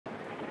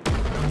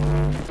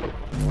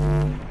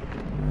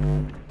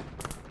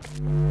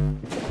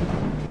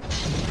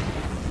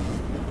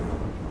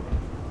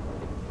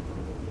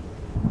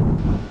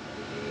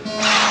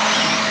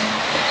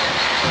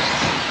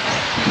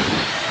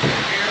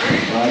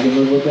Try to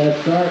live with that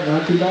start.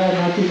 Not too bad,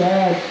 not too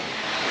bad.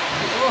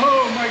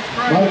 Oh, Mike's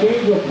trying. Mike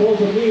Angel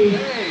pulls a knee.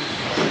 Hey.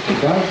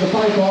 Drives the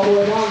pipe all the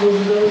way down,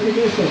 loses every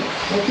condition.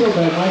 Don't feel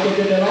bad, Michael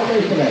did that all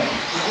day today.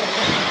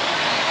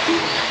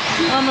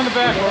 I'm in the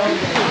back.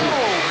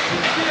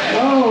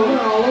 Oh,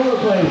 they're all over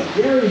the place.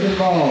 Gary's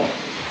involved.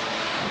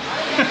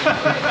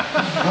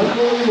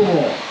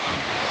 Unbelievable.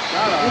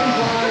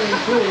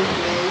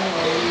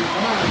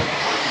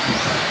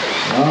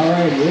 All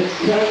right, it's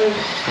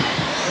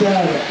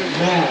 7,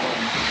 Matt,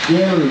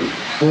 Gary,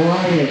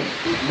 Brian,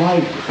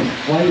 Mike,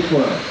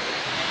 Viper.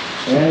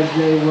 As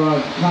they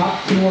run, top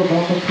two are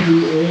bumping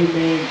to the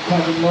A-main.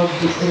 Kevin loves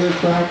the clear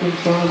track in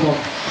front of them.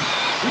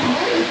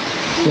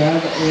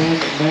 Seb and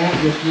Matt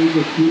just need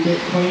to keep it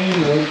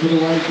clean, wait for the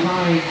right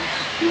time.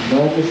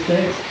 No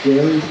mistakes.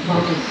 Gary's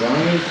coming,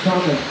 Brian's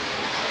coming.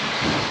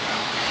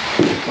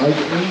 Mike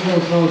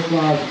Angel's no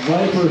slouch,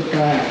 Viper's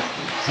fast.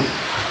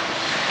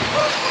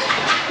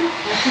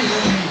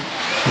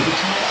 The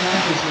top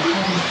drivers are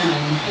Kevin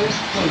Fine in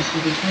first place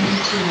with a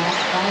 22-lap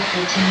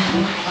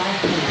 5:13.5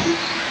 pace,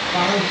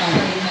 followed by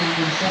Big Mac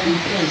in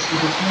seventh place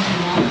with a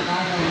 20-lap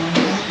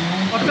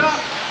 5:01.9 pace,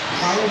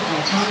 followed by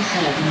Tom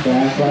Seb in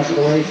Fast lap of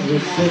the race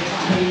is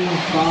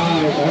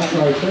 16.5, that's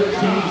right,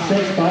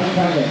 13.6 by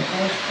Kevin. in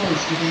fourth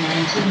place with a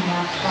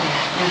 19-lap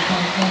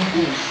 5:0.1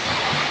 pace.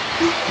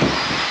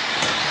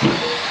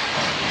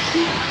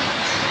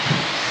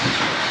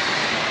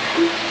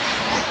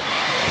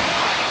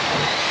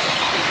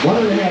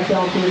 1.5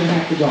 down,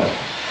 3.5 to go.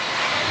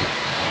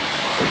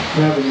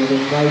 Kevin with a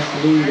nice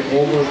lead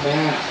over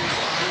Matt.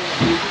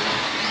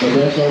 But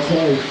that's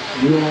okay.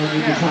 You only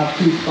need the top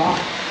two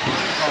spots.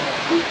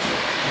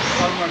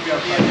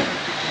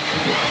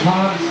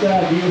 Tom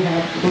said you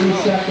have 3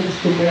 seconds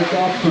to make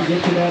up to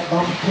get to that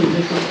bump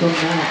position from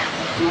Matt.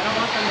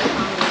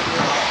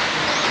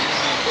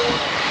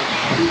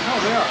 No,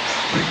 they are.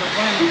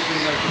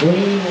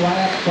 Clean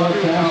laps are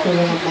faster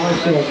than a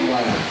Marshall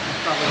lap.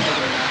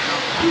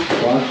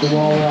 Watch the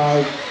wall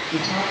ride. The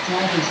top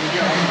drivers are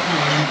Kevin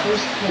Fine in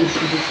first place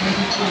with a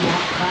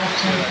 22-lap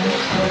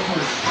 5:10.4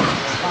 pace,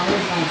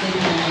 followed by Big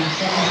Mac in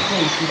seventh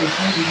place with a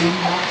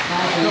 21-lap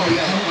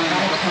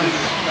 5:08.5 pace,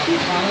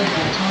 followed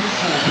by Tom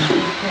Seb in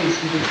third place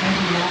with a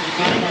 20-lap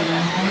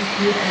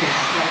 5:11.3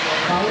 pace,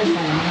 followed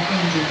by Mike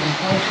Angel in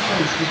fourth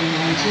place with a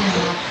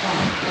 19-lap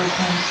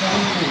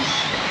 5:0.7 pace.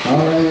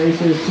 All right,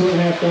 racers,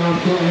 2.5 down,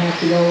 2.5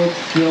 to go. It's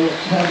still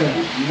Kevin,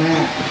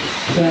 Matt,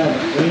 Seb,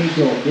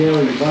 Angel,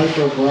 Gary,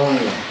 Viper,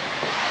 Brian.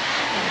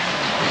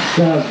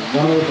 Seb,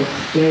 another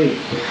mistake.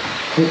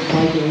 Puts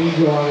Mike and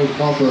Angel on his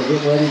bumper.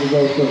 Get ready to go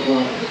to the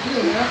front.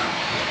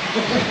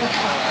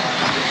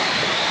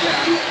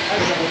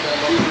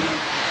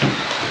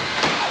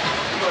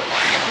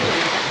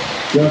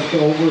 Just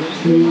over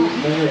 2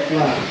 minutes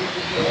left.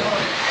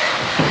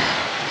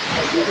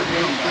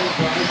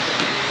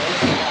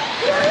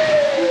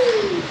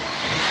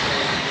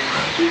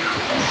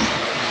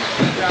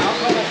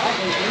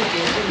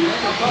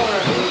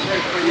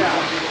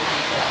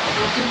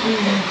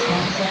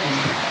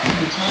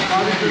 The top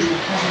drivers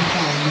are Kevin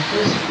Fine in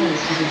first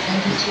place with a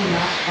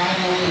 22-lap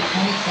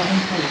 5:08.7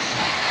 pace,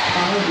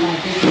 followed by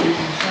Big Mac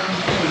in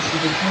second place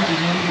with a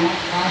 21-lap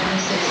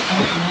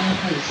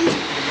 5:06.9 pace,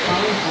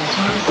 followed by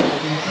Tom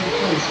Seb in third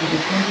place with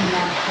a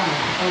 20-lap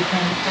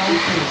 5:0.5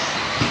 pace,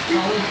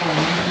 followed by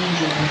Mike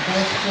Angel in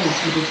fourth place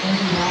with a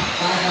 20-lap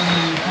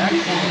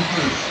 5:09.7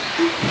 pace.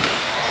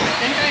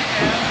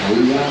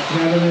 We got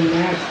Kevin and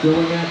Matt still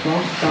in that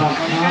bump spot.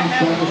 Tom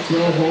Seb is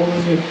still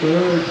holding his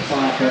third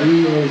spot, but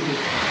he is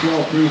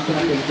still 3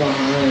 seconds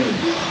behind.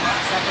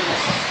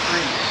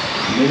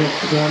 Minute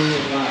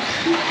 20 left.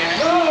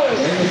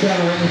 In the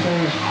center, in the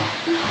center.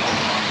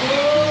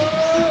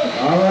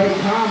 All right,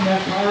 Tom,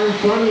 that car in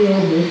front of you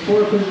is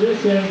for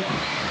position.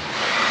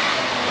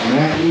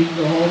 Matt needs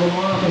to hold him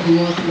off if he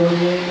wants to go to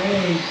the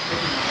A-main.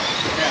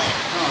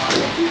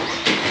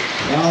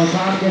 Now,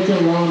 Tom gets a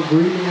long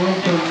breathing room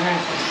for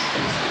Matt.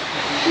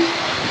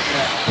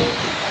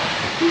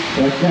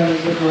 But Kevin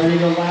getting ready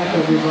to lap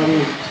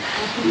everybody.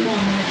 After 4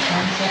 minutes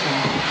 1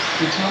 second,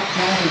 the top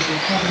drivers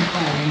are Kevin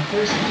Fine in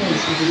first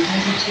place with a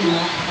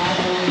 22-lap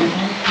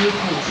 5:08.3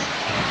 pace,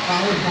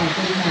 followed by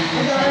Big Mac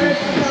in second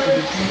place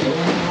with a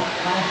 21-lap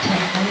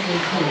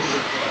 5:10.8 pace,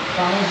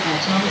 followed by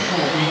Tom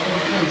Seb in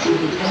third place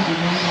with a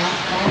 21-lap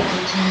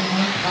 5:13.5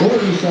 pace.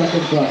 40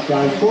 seconds left,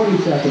 guys. 40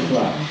 seconds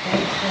left. In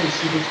fourth place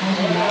with a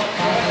 20-lap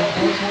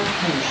 5:04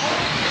 pace.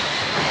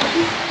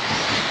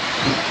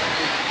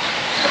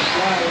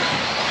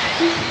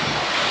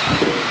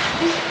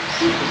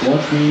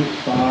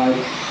 25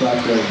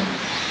 seconds.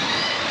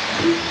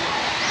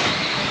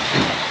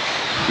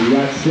 You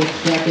got 6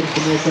 seconds to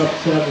make up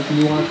 7 if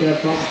you want that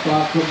bump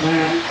spot from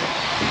Matt.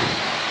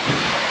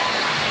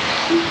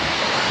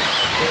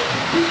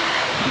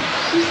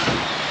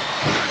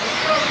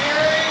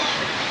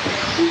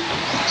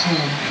 10,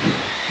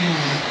 9,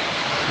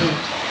 8,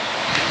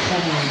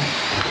 7,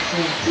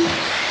 6,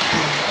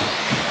 5,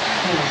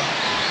 4,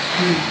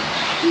 3,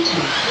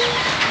 2,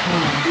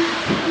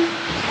 1.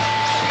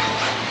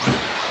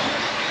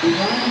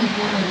 Brian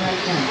Horner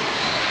right down.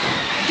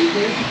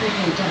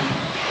 Quickly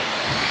done.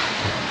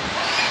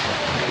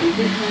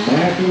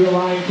 Matthew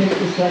Line takes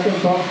the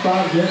second bump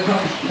spot. Here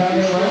comes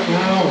Kevin right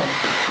now.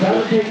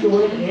 Kevin takes the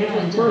win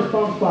and the first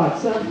bump spot.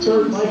 Second,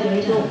 third, Mike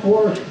Angel,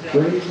 fourth.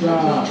 Great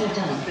job. Angel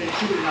done.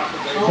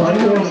 So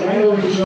I know